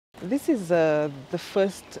This is the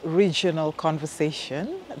first regional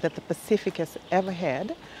conversation that the Pacific has ever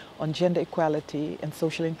had on gender equality and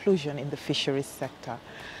social inclusion in the fisheries sector.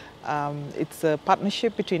 It's a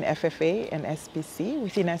partnership between FFA and SPC.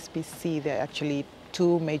 Within SPC, there are actually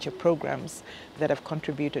two major programs that have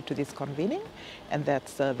contributed to this convening, and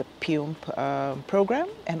that's the PEUMP program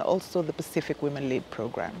and also the Pacific Women Lead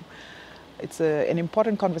program. It's an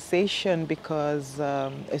important conversation because,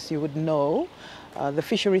 as you would know, the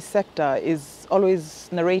fisheries sector is always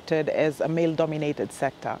narrated as a male-dominated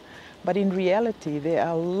sector. But in reality, there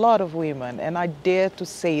are a lot of women, and I dare to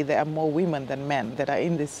say there are more women than men that are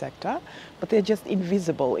in this sector, but they're just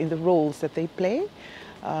invisible in the roles that they play.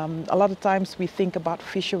 A lot of times we think about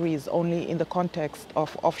fisheries only in the context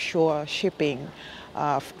of offshore shipping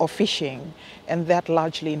or fishing, and that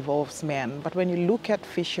largely involves men. But when you look at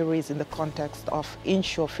fisheries in the context of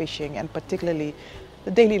inshore fishing, and particularly the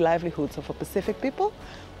daily livelihoods of a Pacific people,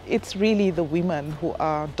 it's really the women who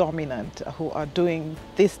are dominant, who are doing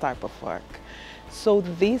this type of work. So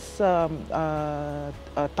this Talanoa,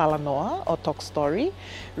 or talk story,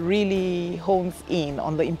 really hones in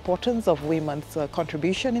on the importance of women's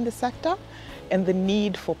contribution in the sector and the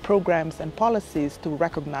need for programs and policies to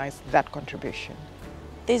recognize that contribution.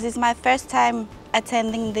 This is my first time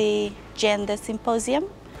attending the gender symposium,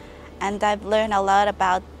 and I've learned a lot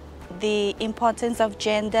about the importance of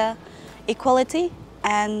gender equality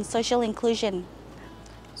and social inclusion.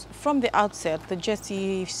 From the outset, the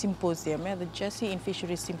GESI Symposium, the GESI in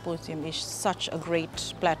Fisheries Symposium is such a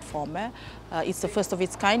great platform. It's the first of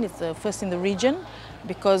its kind, it's the first in the region,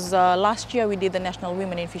 because last year we did the National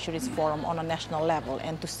Women in Fisheries Forum on a national level,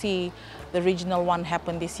 and to see the regional one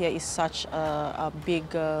happen this year is such a big,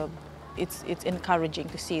 it's encouraging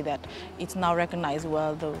to see that it's now recognized.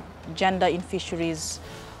 Well, the gender in fisheries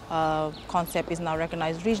concept is now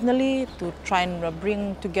recognized regionally, to try and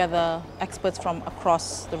bring together experts from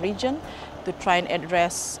across the region to try and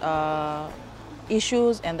address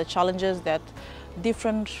issues and the challenges that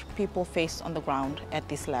different people face on the ground at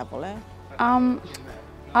this level.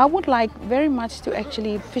 I would like very much to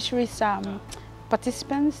actually fisheries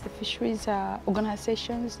participants, the fisheries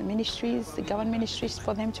organizations, the ministries, the government ministries,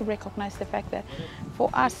 for them to recognize the fact that for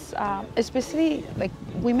us, especially like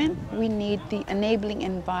women, we need the enabling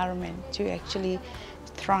environment to actually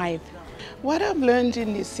thrive. What I've learned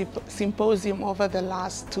in this symposium over the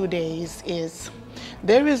last 2 days is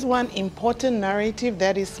there is one important narrative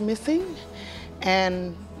that is missing,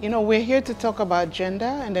 and you know, we're here to talk about gender,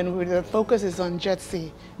 and then the focus is on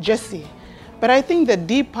GESI. But I think the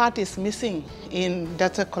D part is missing in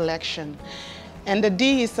data collection, and the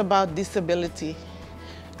D is about disability.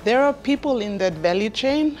 There are people in that value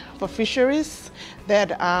chain for fisheries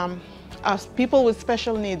that are people with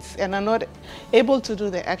special needs and are not able to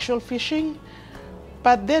do the actual fishing,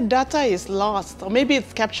 but their data is lost, or maybe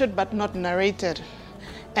it's captured but not narrated.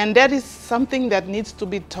 And that is something that needs to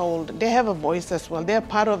be told. They have a voice as well. They're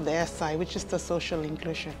part of the SI, which is the social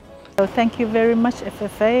inclusion. So thank you very much,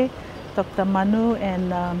 FFA, Dr. Manu,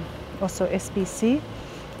 and also SPC,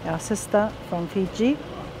 our sister from Fiji,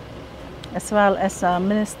 as well as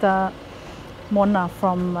Minister Mona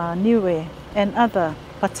from Niue, and other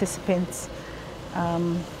participants.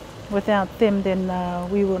 Without them, then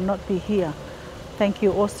we will not be here. Thank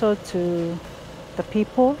you also to the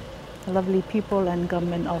people, the lovely people and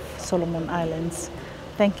government of Solomon Islands.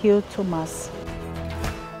 Thank you, Thomas.